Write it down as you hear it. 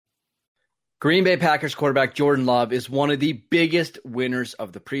Green Bay Packers quarterback Jordan Love is one of the biggest winners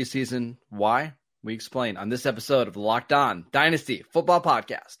of the preseason. Why? We explain on this episode of the Locked On Dynasty Football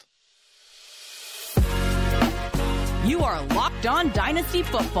Podcast. You are Locked On Dynasty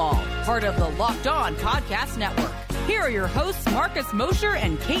Football, part of the Locked On Podcast Network. Here are your hosts, Marcus Mosher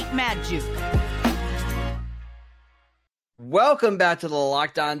and Kate Madjuk. Welcome back to the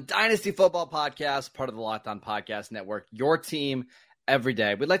Locked On Dynasty Football Podcast, part of the Locked On Podcast Network, your team every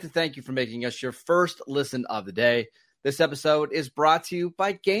day. We'd like to thank you for making us your first listen of the day. This episode is brought to you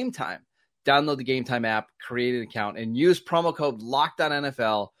by Game Time. Download the Game Time app, create an account, and use promo code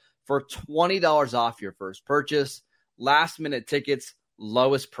LOCKEDONNFL for $20 off your first purchase. Last-minute tickets,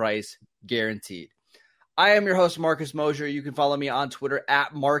 lowest price, guaranteed. I am your host, Marcus Mosher. You can follow me on Twitter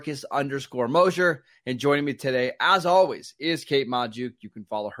at Marcus_Mosher. And joining me today, as always, is Kate Madjuk. You can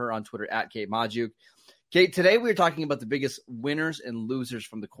follow her on Twitter at Kate Madjuk. Kate, today we are talking about the biggest winners and losers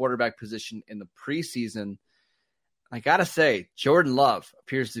from the quarterback position in the preseason. I got to say, Jordan Love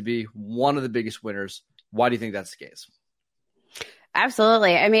appears to be one of the biggest winners. Why do you think that's the case?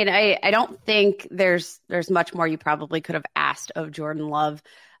 Absolutely. I mean, I don't think there's much more you probably could have asked of Jordan Love.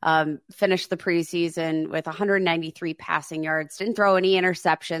 Finished the preseason with 193 passing yards, didn't throw any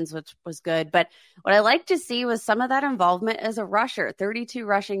interceptions, which was good. But what I like to see was some of that involvement as a rusher, 32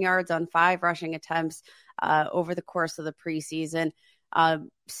 rushing yards on 5 rushing attempts over the course of the preseason.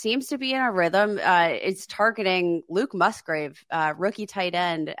 Seems to be in a rhythm. It's targeting Luke Musgrave, rookie tight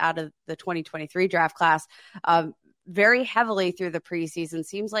end out of the 2023 draft class, very heavily through the preseason.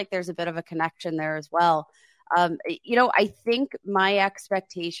 Seems like there's a bit of a connection there as well. I think my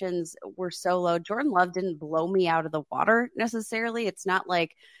expectations were so low. Jordan Love didn't blow me out of the water necessarily. It's not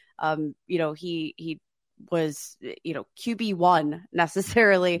like, he was, QB1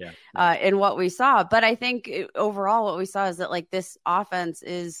 necessarily in what we saw. But I think overall what we saw is that like this offense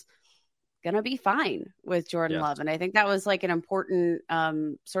is going to be fine with Jordan Love. And I think that was like an important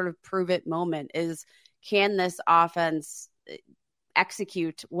sort of prove it moment is, can this offense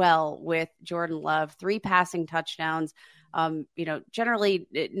execute well with Jordan Love? 3 passing touchdowns, generally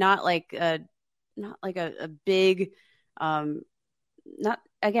not a big, not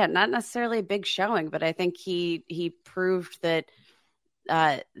necessarily a big showing, but I think he proved that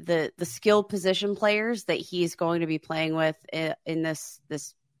the skilled position players that he's going to be playing with in this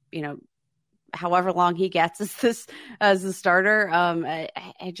however long he gets as the starter. I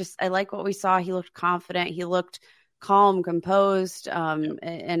like what we saw. He looked confident. He looked calm, composed.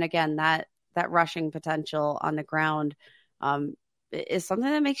 And again, that rushing potential on the ground is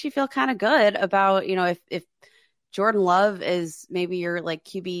something that makes you feel kind of good about, if Jordan Love is maybe your like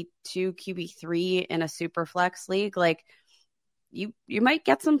QB2, QB3 in a super flex league, like you might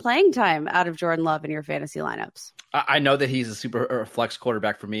get some playing time out of Jordan Love in your fantasy lineups. I know that he's a super flex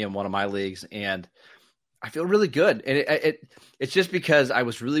quarterback for me in one of my leagues, and I feel really good. And it's just because I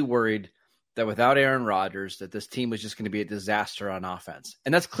was really worried that without Aaron Rodgers, that this team was just going to be a disaster on offense.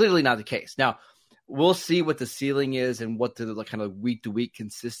 And that's clearly not the case. Now, we'll see what the ceiling is and what the kind of week-to-week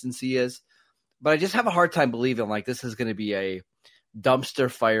consistency is. But I just have a hard time believing like this is going to be a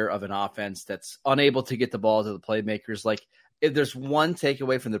dumpster fire of an offense that's unable to get the ball to the playmakers. Like, if there's one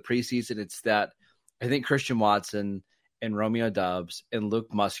takeaway from the preseason, it's that I think Christian Watson and Romeo Doubs and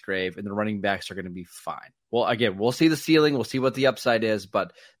Luke Musgrave and the running backs are going to be fine. Well, again, we'll see the ceiling. We'll see what the upside is,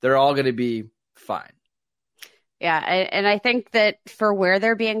 but they're all going to be fine. Yeah, and I think that for where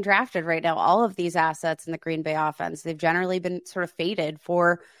they're being drafted right now, all of these assets in the Green Bay offense, they've generally been sort of faded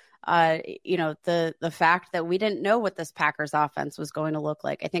for, the fact that we didn't know what this Packers offense was going to look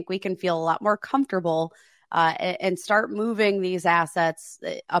like. I think we can feel a lot more comfortable and start moving these assets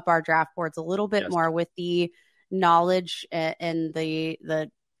up our draft boards a little bit more with the knowledge and the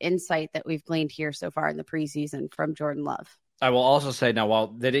insight that we've gleaned here so far in the preseason from Jordan Love. I will also say now, while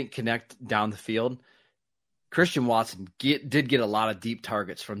they didn't connect down the field, Christian Watson did get a lot of deep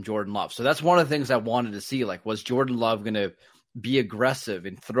targets from Jordan Love. So that's one of the things I wanted to see. Like, was Jordan Love going to be aggressive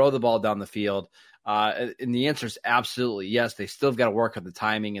and throw the ball down the field? And the answer is absolutely yes. They still have got to work on the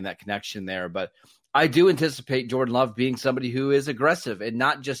timing and that connection there. But I do anticipate Jordan Love being somebody who is aggressive and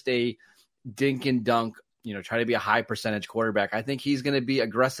not just a dink and dunk, try to be a high percentage quarterback. I think he's going to be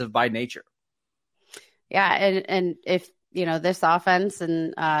aggressive by nature. Yeah. And if, this offense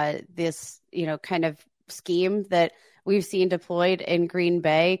and this, kind of scheme that we've seen deployed in Green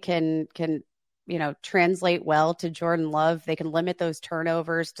Bay can translate well to Jordan Love, they can limit those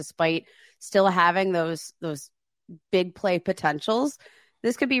turnovers despite still having those big play potentials.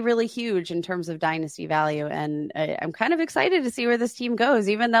 This could be really huge in terms of dynasty value. And I'm kind of excited to see where this team goes,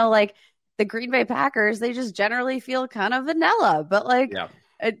 even though like the Green Bay Packers, they just generally feel kind of vanilla, but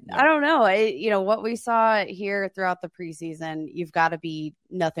I don't know. What we saw here throughout the preseason, you've got to be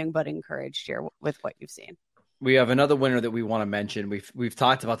nothing but encouraged here with what you've seen. We have another winner that we want to mention. We've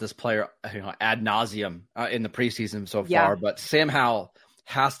talked about this player ad nauseum in the preseason so far, but Sam Howell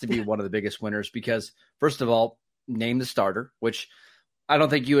has to be one of the biggest winners because, first of all, name the starter, which I don't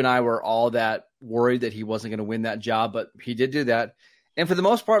think you and I were all that worried that he wasn't going to win that job, but he did do that. And for the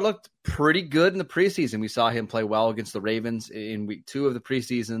most part, looked pretty good in the preseason. We saw him play well against the Ravens in week 2 of the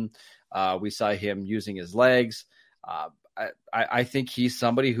preseason. We saw him using his legs. I think he's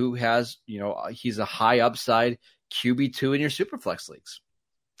somebody who has, he's a high upside QB2 in your Superflex leagues.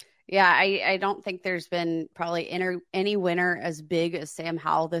 Yeah, I don't think there's been probably any winner as big as Sam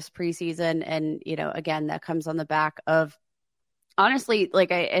Howell this preseason. And, again, that comes on the back of, honestly,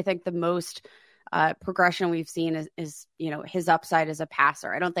 like I think the most progression we've seen is his upside as a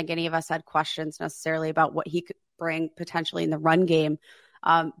passer. I don't think any of us had questions necessarily about what he could bring potentially in the run game.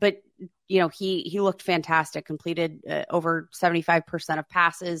 But he looked fantastic, completed over 75% of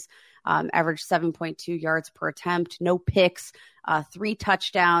passes, averaged 7.2 yards per attempt, no picks, 3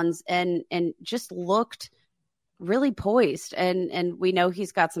 touchdowns, and just looked really poised. And we know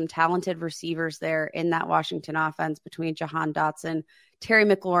he's got some talented receivers there in that Washington offense between Jahan Dotson, Terry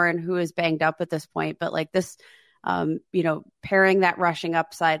McLaurin, who is banged up at this point. But like this, pairing that rushing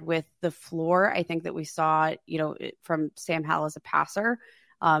upside with the floor, I think that we saw, from Sam Howell as a passer,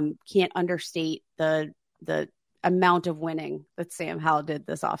 can't understate the amount of winning that Sam Howell did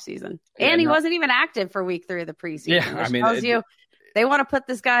this offseason. And he wasn't even active for week 3 of the preseason. Which tells you they want to put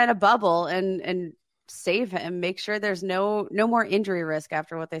this guy in a bubble and save him, make sure there's no more injury risk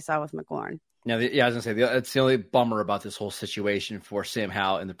after what they saw with McLaurin. Now, I was going to say, it's the only bummer about this whole situation for Sam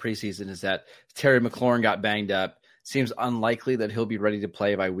Howell in the preseason is that Terry McLaurin got banged up. Seems unlikely that he'll be ready to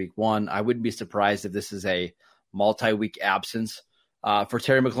play by week 1. I wouldn't be surprised if this is a multi-week absence for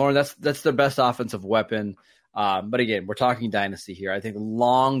Terry McLaurin. That's their best offensive weapon. But again, we're talking dynasty here. I think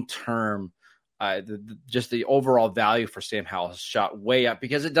long-term, just the overall value for Sam Howell has shot way up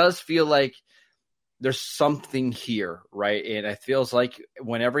because it does feel like there's something here, right? And it feels like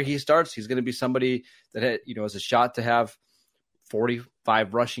whenever he starts, he's going to be somebody that has a shot to have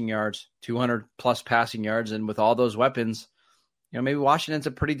 45 rushing yards, 200 plus passing yards, and with all those weapons, maybe Washington's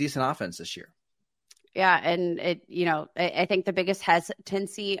a pretty decent offense this year. Yeah, and I think the biggest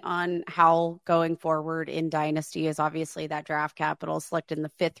hesitancy on Howell going forward in Dynasty is obviously that draft capital selected in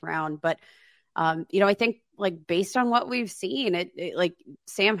the 5th round, but I think like based on what we've seen, it like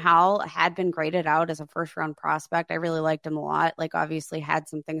Sam Howell had been graded out as a 1st-round prospect. I really liked him a lot. Like obviously had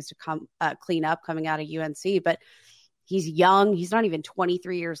some things to clean up coming out of UNC, but he's young. He's not even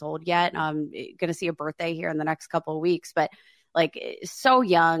 23 years old yet. Going to see a birthday here in the next couple of weeks, but like so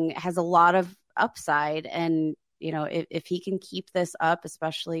young, has a lot of upside. And, if he can keep this up,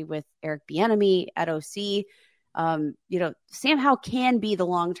 especially with Eric Bieniemy at OC, Sam Howell can be the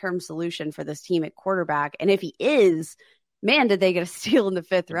long-term solution for this team at quarterback. And if he is, man, did they get a steal in the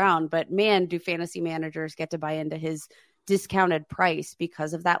 5th round, but man, do fantasy managers get to buy into his discounted price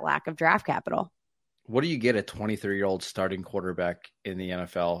because of that lack of draft capital. What do you get a 23-year-old starting quarterback in the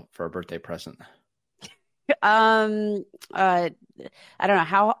NFL for a birthday present? I don't know.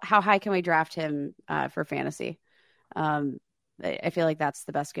 How high can we draft him for fantasy? I feel like that's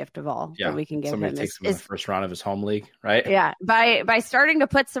the best gift of all that we can give him. Takes him in the 1st round of his home league, right? Yeah. By starting to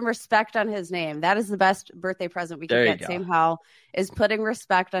put some respect on his name. That is the best birthday present we can get. Sam Howell is putting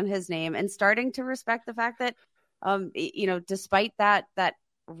respect on his name and starting to respect the fact that, despite that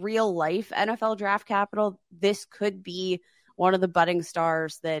real life NFL draft capital, this could be one of the budding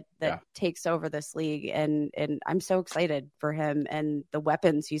stars that takes over this league. And I'm so excited for him and the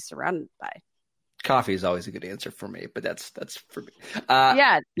weapons he's surrounded by. Coffee is always a good answer for me, but that's for me.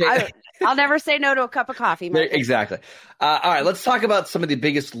 I'll never say no to a cup of coffee. Exactly. All right, let's talk about some of the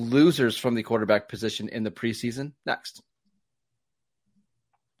biggest losers from the quarterback position in the preseason next.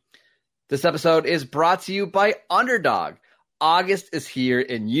 This episode is brought to you by Underdog. August is here,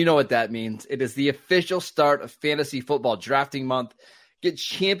 and you know what that means. It is the official start of fantasy football drafting month. Get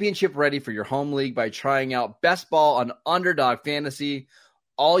championship ready for your home league by trying out Best Ball on Underdog Fantasy.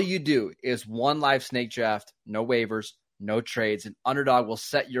 All you do is one live snake draft, no waivers, no trades, and Underdog will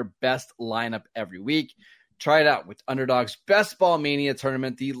set your best lineup every week. Try it out with Underdog's Best Ball Mania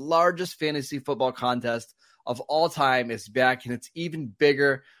tournament. The largest fantasy football contest of all time is back, and it's even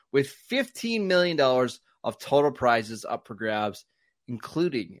bigger with $15 million of total prizes up for grabs,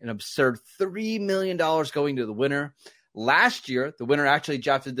 including an absurd $3 million going to the winner. Last year, the winner actually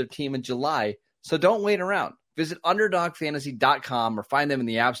drafted their team in July, so don't wait around. Visit UnderdogFantasy.com or find them in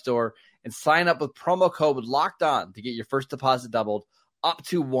the App Store and sign up with promo code LOCKEDON to get your first deposit doubled up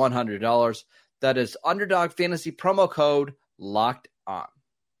to $100. That is Underdog Fantasy promo code Locked On.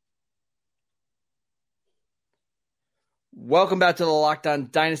 Welcome back to the Locked On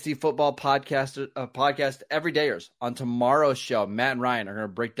Dynasty Football podcast everydayers. On tomorrow's show, Matt and Ryan are going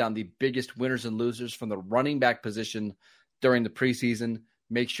to break down the biggest winners and losers from the running back position during the preseason.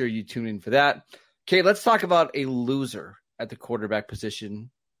 Make sure you tune in for that. Okay, let's talk about a loser at the quarterback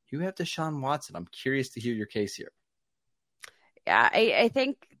position. You have Deshaun Watson. I'm curious to hear your case here. Yeah, I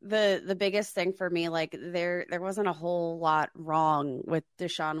think the biggest thing for me, like there wasn't a whole lot wrong with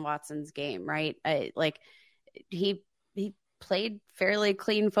Deshaun Watson's game, right? He played fairly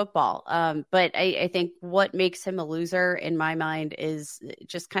clean football. But I think what makes him a loser in my mind is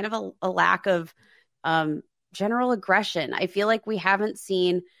just kind of a lack of general aggression. I feel like we haven't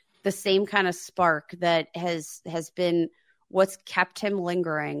seen the same kind of spark that has been what's kept him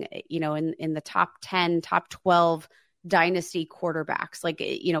lingering, in the top 10, top 12 dynasty quarterbacks.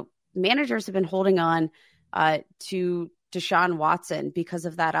 Managers have been holding on to Deshaun Watson because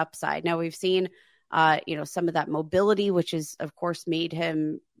of that upside. Now we've seen some of that mobility, which is, of course, made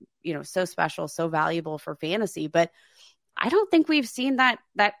him, so special, so valuable for fantasy. But I don't think we've seen that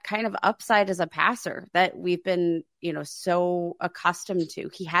kind of upside as a passer that we've been, so accustomed to.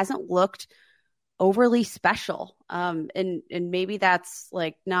 He hasn't looked overly special. And maybe that's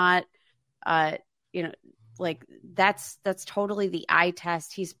not, that's totally the eye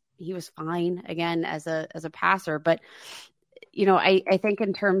test. He was fine again as a passer, but I think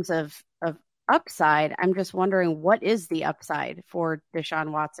in terms of upside, I'm just wondering what is the upside for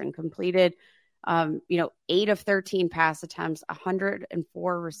Deshaun Watson. Completed 8 of 13 pass attempts,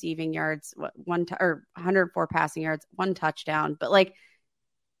 104 receiving yards, 104 passing yards, 1 touchdown. But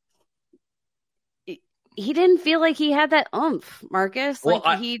he didn't feel like he had that oomph, Marcus. Well,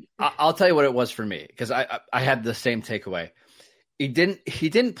 I'll tell you what it was for me, because I had the same takeaway. He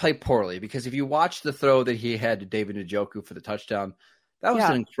didn't play poorly, because if you watch the throw that he had to David Njoku for the touchdown, that was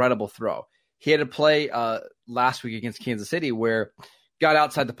an incredible throw. He had to play last week against Kansas City, where got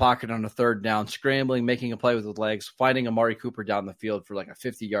outside the pocket on a third down, scrambling, making a play with his legs, finding Amari Cooper down the field for a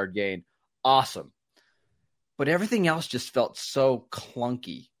 50-yard gain. Awesome. But everything else just felt so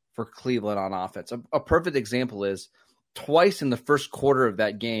clunky for Cleveland on offense. A perfect example is twice in the first quarter of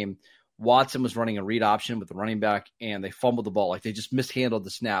that game, Watson was running a read option with the running back, and they fumbled the ball. They just mishandled the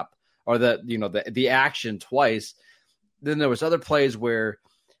snap or the action twice. Then there was other plays where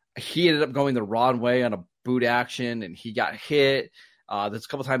he ended up going the wrong way on a boot action, and he got hit. There's a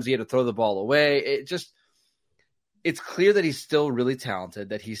couple times he had to throw the ball away. It's clear that he's still really talented,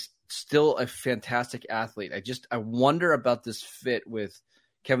 that he's still a fantastic athlete. I wonder about this fit with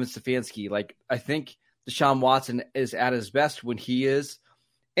Kevin Stefanski. I think Deshaun Watson is at his best when he is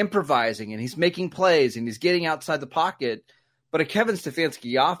improvising and he's making plays and he's getting outside the pocket. But a Kevin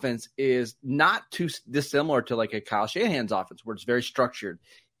Stefanski offense is not too dissimilar to a Kyle Shanahan's offense, where it's very structured,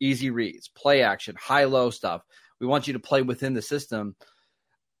 easy reads, play action, high-low stuff. We want you to play within the system.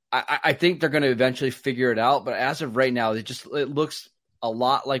 I think they're going to eventually figure it out. But as of right now, it looks a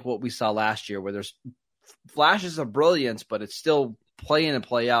lot like what we saw last year, where there's flashes of brilliance, but it's still play in and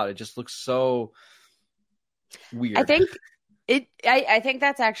play out. It just looks so weird. I think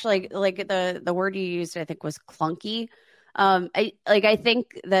that's actually the word you used, I think, was clunky. I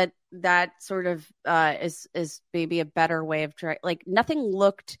think that sort of is maybe a better way of trying. Nothing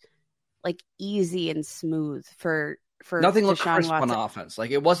looked easy and smooth for nothing looked Deshaun crisp Watson. on offense.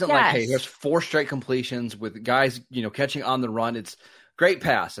 It wasn't hey, there's 4 straight completions with guys catching on the run. It's great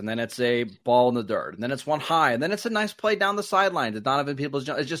pass, and then it's a ball in the dirt, and then it's one high, and then it's a nice play down the sideline to Donovan Peoples.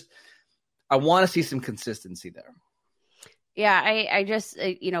 It's just, I want to see some consistency there. Yeah, I just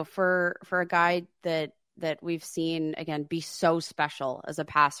for a guy that we've seen, again, be so special as a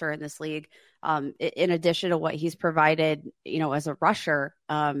passer in this league, in addition to what he's provided, as a rusher,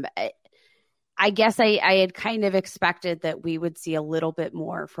 I guess I had kind of expected that we would see a little bit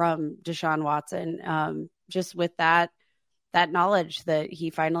more from Deshaun Watson, just with that knowledge that he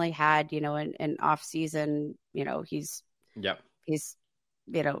finally had, in off season. He's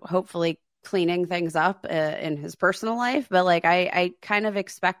hopefully cleaning things up in his personal life, but I kind of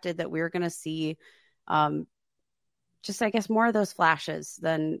expected that we were going to see just, I guess, more of those flashes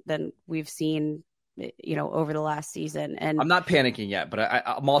than we've seen, over the last season. And I'm not panicking yet, but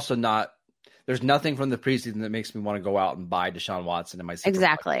I'm also not. There's nothing from the preseason that makes me want to go out and buy Deshaun Watson in my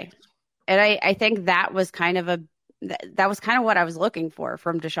exactly. And I think that was kind of what I was looking for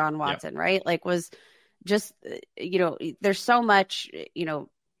from Deshaun Watson, right? Was just, there's so much,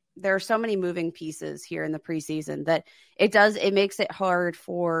 there are so many moving pieces here in the preseason that it makes it hard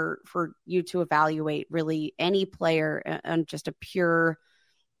for you to evaluate really any player on just a pure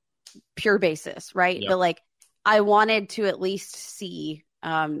basis, right? Yep. But like, I wanted to at least see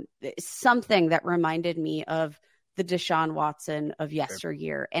something that reminded me of the Deshaun Watson of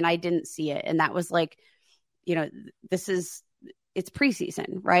yesteryear, and I didn't see it. And that was like, it's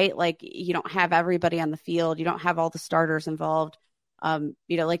preseason, right? Like, you don't have everybody on the field, you don't have all the starters involved.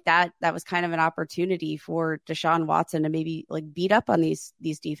 Like that was kind of an opportunity for Deshaun Watson to maybe like beat up on these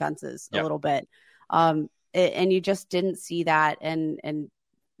defenses a little bit. And you just didn't see that. And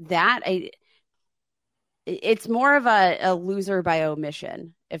that it's more of a loser by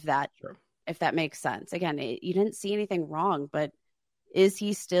omission, if that makes sense. Again, you didn't see anything wrong, but is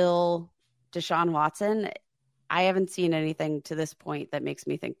he still Deshaun Watson? I haven't seen anything to this point that makes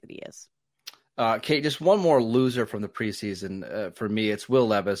me think that he is. Kate, just one more loser from the preseason for me. It's Will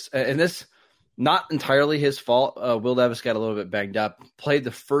Levis. And this, not entirely his fault. Will Levis got a little bit banged up, played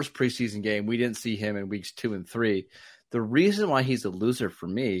the first preseason game. We didn't see him in weeks 2 and 3. The reason why he's a loser for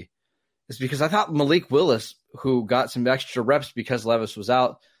me is because I thought Malik Willis, who got some extra reps because Levis was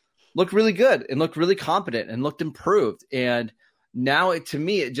out, looked really good and looked really competent and looked improved. And now to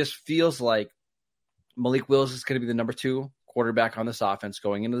me, it just feels like Malik Willis is going to be the number 2 quarterback on this offense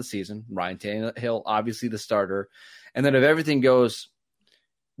going into the season. Ryan Tannehill, obviously the starter. And then if everything goes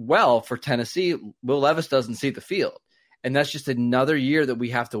well for Tennessee, Will Levis doesn't see the field. And that's just another year that we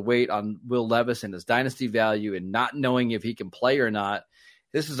have to wait on Will Levis and his dynasty value and not knowing if he can play or not.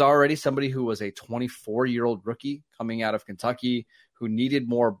 This is already somebody who was a 24-year-old rookie coming out of Kentucky who needed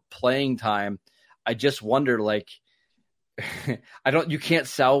more playing time. I just wonder, like, you can't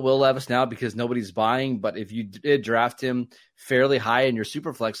sell Will Levis now because nobody's buying, but if you did draft him fairly high in your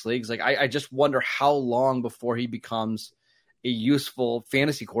Superflex leagues, like I just wonder how long before he becomes a useful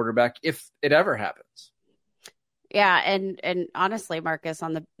fantasy quarterback, if it ever happens. Yeah. And honestly, Marcus,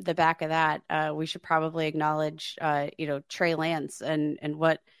 on the back of that, we should probably acknowledge, Trey Lance and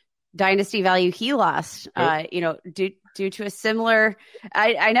what dynasty value he lost, due to a similar,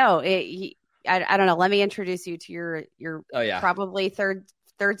 I know I don't know. Let me introduce you to your probably third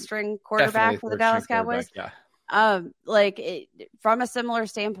string quarterback for the Dallas Cowboys. Yeah. From a similar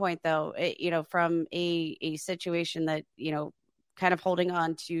standpoint, though, from a situation that, kind of holding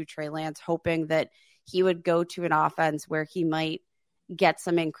on to Trey Lance, hoping that he would go to an offense where he might get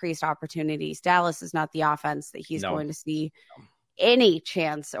some increased opportunities. Dallas is not the offense that he's going to see any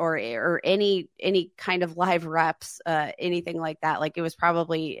chance or any kind of live reps, anything like that. Like, it was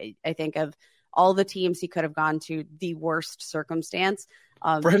probably, I think, of all the teams he could have gone to, the worst circumstance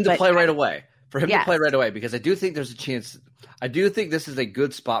for him to play right away. To play right away, because I do think there's a chance. I do think this is a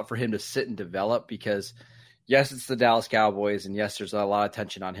good spot for him to sit and develop, because yes, it's the Dallas Cowboys, and yes, there's a lot of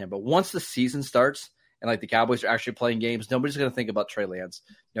tension on him. But once the season starts and like the Cowboys are actually playing games, nobody's going to think about Trey Lance.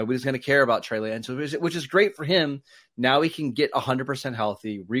 Nobody's going to care about Trey Lance, which is great for him. Now he can get 100%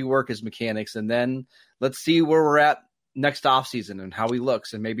 healthy, rework his mechanics, and then let's see where we're at next offseason and how he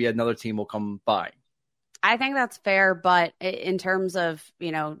looks, and maybe another team will come by. I think that's fair, but in terms of,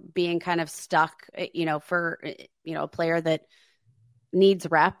 being kind of stuck, for, a player that needs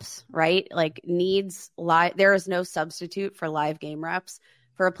reps, right? Like, needs live, there is no substitute for live game reps.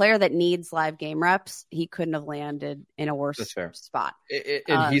 For a player that needs live game reps, he couldn't have landed in a worse spot.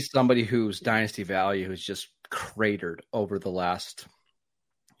 And he's somebody whose dynasty value has just cratered over the last,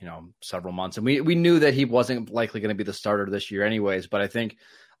 several months. And we knew that he wasn't likely going to be the starter this year anyways, but I think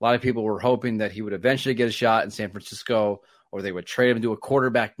a lot of people were hoping that he would eventually get a shot in San Francisco, or they would trade him to a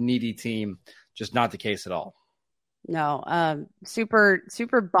quarterback needy team. Just not the case at all. No, super,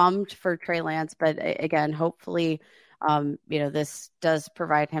 super bummed for Trey Lance, but again, hopefully, this does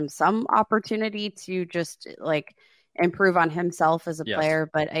provide him some opportunity to just like improve on himself as a player.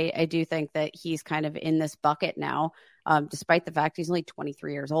 But I do think that he's kind of in this bucket now, despite the fact he's only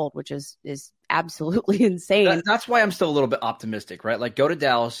 23 years old, which is absolutely insane. That's why I'm still a little bit optimistic, right? Like, go to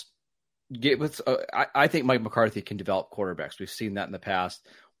Dallas, I think Mike McCarthy can develop quarterbacks. We've seen that in the past.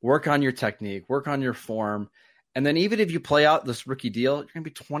 Work on your technique, work on your form. And then even if you play out this rookie deal, you're going to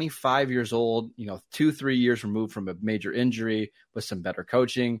be 25 years old, 2-3 years removed from a major injury with some better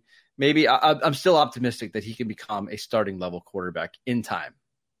coaching. Maybe I'm still optimistic that he can become a starting level quarterback in time.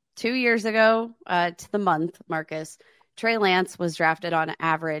 2 years ago to the month, Marcus, Trey Lance was drafted on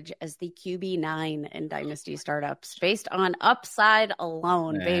average as the QB9 in dynasty startups based on upside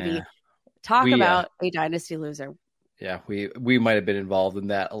alone, baby. Talk about a dynasty loser. Yeah, we might have been involved in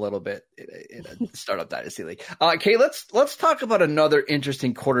that a little bit in a startup dynasty league. Okay, let's talk about another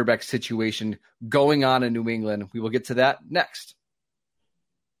interesting quarterback situation going on in New England. We will get to that next.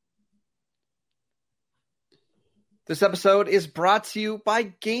 This episode is brought to you by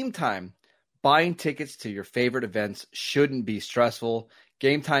Game Time. Buying tickets to your favorite events shouldn't be stressful.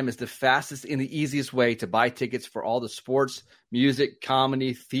 Game Time is the fastest and the easiest way to buy tickets for all the sports, music,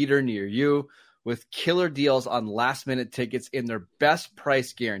 comedy, theater near you. With killer deals on last-minute tickets and their best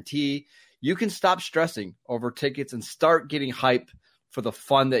price guarantee, you can stop stressing over tickets and start getting hype for the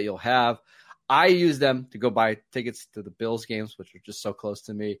fun that you'll have. I use them to go buy tickets to the Bills games, which are just so close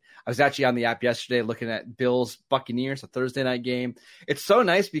to me. I was actually on the app yesterday looking at Bills Buccaneers, a Thursday night game. It's so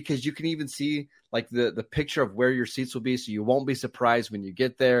nice because you can even see like the picture of where your seats will be, so you won't be surprised when you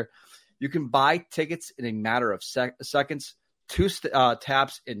get there. You can buy tickets in a matter of seconds, two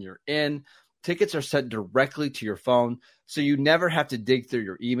taps, and you're in. Tickets are sent directly to your phone, so you never have to dig through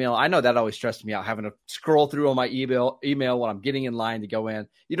your email. I know that always stressed me out, having to scroll through all my email when I'm getting in line to go in.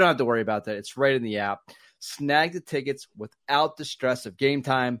 You don't have to worry about that. It's right in the app. Snag the tickets without the stress of Game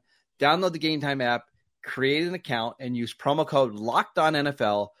Time. Download the Game Time app, create an account, and use promo code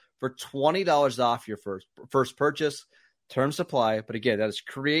LOCKEDONNFL for $20 off your first purchase. Terms apply, but again, that is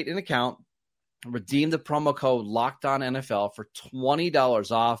create an account, redeem the promo code LOCKEDONNFL for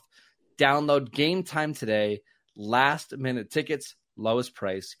 $20 off. Download Game Time today. Last minute tickets, lowest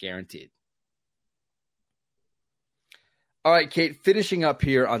price guaranteed. All right, Kate, finishing up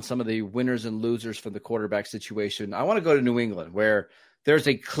here on some of the winners and losers from the quarterback situation. I want to go to New England, where there's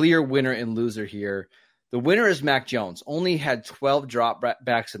a clear winner and loser here. The winner is Mac Jones. Only had 12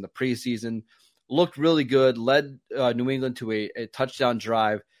 dropbacks in the preseason. Looked really good. Led New England to a touchdown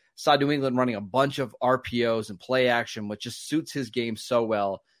drive. Saw New England running a bunch of RPOs and play action, which just suits his game so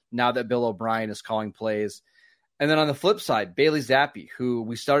well now that Bill O'Brien is calling plays. And then on the flip side, Bailey Zappi, who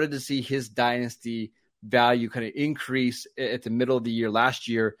we started to see his dynasty value kind of increase at the middle of the year last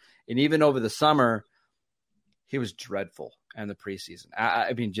year. And even over the summer, he was dreadful in the preseason.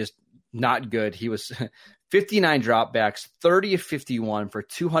 I mean, just not good. He was 59 dropbacks, 30 of 51 for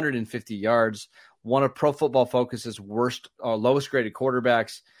 250 yards, one of Pro Football Focus's lowest graded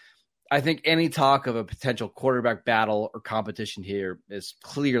quarterbacks. I think any talk of a potential quarterback battle or competition here is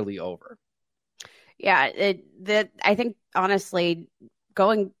clearly over. Yeah, I think honestly,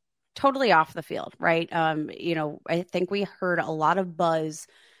 going totally off the field, right? I think we heard a lot of buzz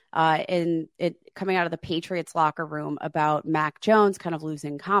in it coming out of the Patriots locker room about Mac Jones kind of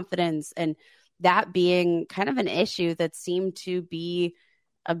losing confidence, and that being kind of an issue that seemed to be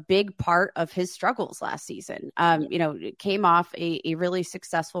a big part of his struggles last season. It came off a really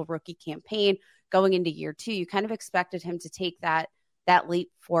successful rookie campaign going into year two. You kind of expected him to take that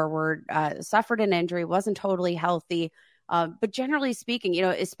leap forward, suffered an injury, wasn't totally healthy. But generally speaking,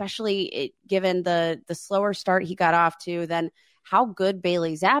 especially given the slower start he got off to, then how good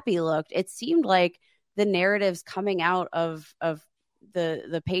Bailey Zappi looked, it seemed like the narratives coming out of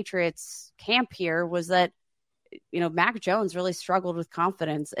the Patriots camp here was that, Mac Jones really struggled with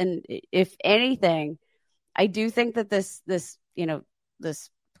confidence. And if anything, I do think that this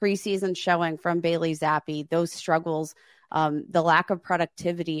preseason showing from Bailey Zappi, those struggles, the lack of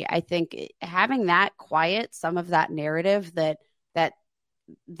productivity, I think having that quiet some of that narrative that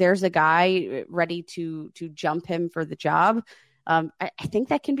there's a guy ready to jump him for the job. I think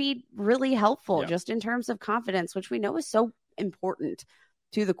that can be really helpful just in terms of confidence, which we know is so important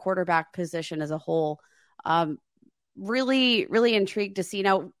to the quarterback position as a whole. Really, really intrigued to see.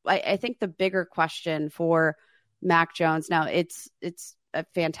 Now, I think the bigger question for Mac Jones, now it's a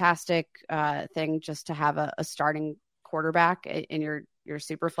fantastic thing just to have a starting quarterback in your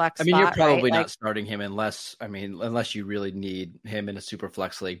super flex. I mean, spot, you're probably right? not starting him unless you really need him in a super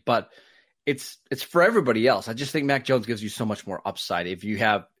flex league, but it's for everybody else. I just think Mac Jones gives you so much more upside. If you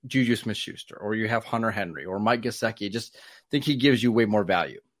have Juju Smith-Schuster or you have Hunter Henry or Mike Gesicki, just think he gives you way more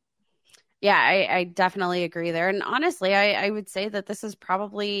value. Yeah, I definitely agree there. And honestly, I would say that this is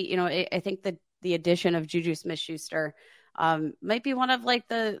probably, I think that the addition of Juju Smith-Schuster might be one of like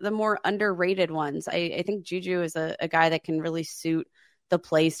the more underrated ones. I think Juju is a guy that can really suit the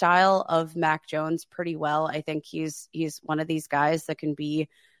play style of Mac Jones pretty well. I think he's one of these guys that can be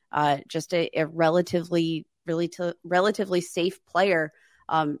just a relatively safe player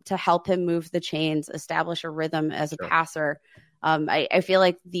to help him move the chains, establish a rhythm as a passer. I feel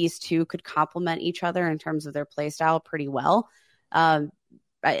like these two could complement each other in terms of their play style pretty well.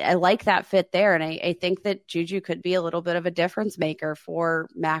 I like that fit there. And I think that Juju could be a little bit of a difference maker for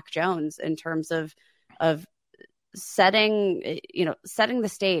Mac Jones in terms of setting the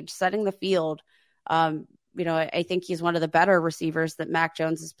stage, setting the field. I think he's one of the better receivers that Mac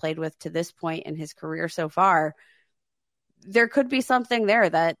Jones has played with to this point in his career so far. There could be something there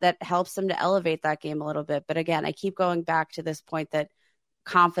that helps him to elevate that game a little bit. But again, I keep going back to this point that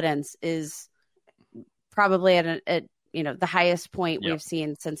confidence is probably at the highest point we've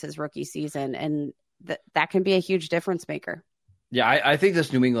seen since his rookie season. And that can be a huge difference maker. Yeah, I think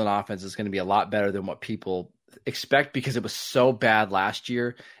this New England offense is going to be a lot better than what people expect because it was so bad last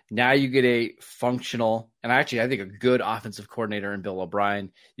year. Now you get a functional, and I think a good offensive coordinator in Bill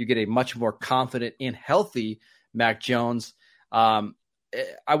O'Brien. You get a much more confident and healthy Mac Jones. I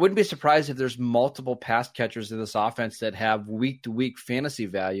wouldn't be surprised if there's multiple pass catchers in this offense that have week-to-week fantasy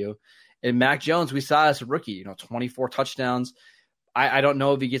value. And Mac Jones, we saw as a rookie, 24 touchdowns. I don't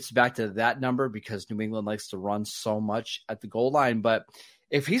know if he gets back to that number because New England likes to run so much at the goal line. But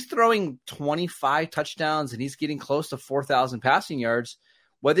if he's throwing 25 touchdowns and he's getting close to 4,000 passing yards,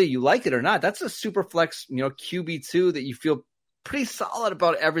 whether you like it or not, that's a super flex, QB2 that you feel pretty solid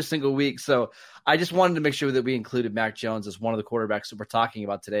about every single week. So I just wanted to make sure that we included Mac Jones as one of the quarterbacks that we're talking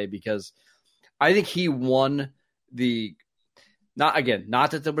about today because I think he won not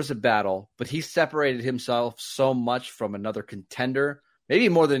that there was a battle, but he separated himself so much from another contender, maybe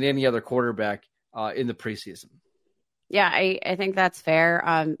more than any other quarterback in the preseason. Yeah, I think that's fair.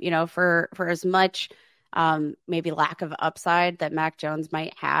 For as much maybe lack of upside that Mac Jones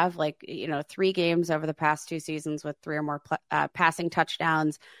might have, 3 games over the past 2 seasons with 3 or more passing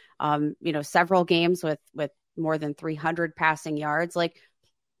touchdowns, several games with more than 300 passing yards,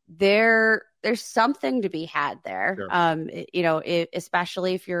 there's something to be had there. Sure.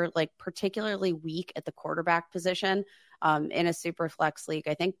 Especially if you're particularly weak at the quarterback position in a super flex league.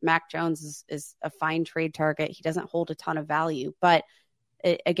 I think Mac Jones is a fine trade target. He doesn't hold a ton of value, but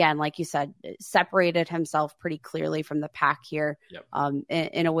again, like you said, separated himself pretty clearly from the pack here. Yep.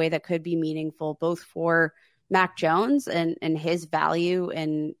 In a way that could be meaningful both for Mac Jones and his value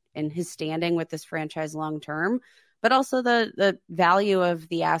and his standing with this franchise long term, but also the value of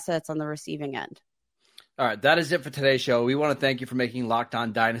the assets on the receiving end. All right, that is it for today's show. We want to thank you for making Locked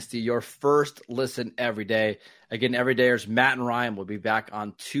On Dynasty your first listen every day. Again, every dayers, Matt and Ryan will be back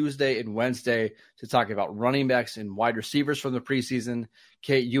on Tuesday and Wednesday to talk about running backs and wide receivers from the preseason.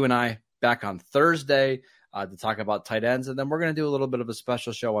 Kate, you and I back on Thursday to talk about tight ends. And then we're going to do a little bit of a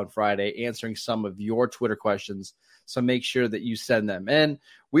special show on Friday answering some of your Twitter questions. So make sure that you send them in.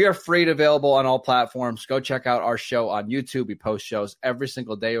 We are free and available on all platforms. Go check out our show on YouTube. We post shows every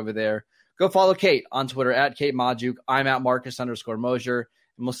single day over there. Go follow Kate on Twitter at Kate Majuk. I'm at Marcus _Mosier.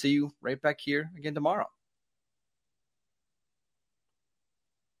 And we'll see you right back here again tomorrow.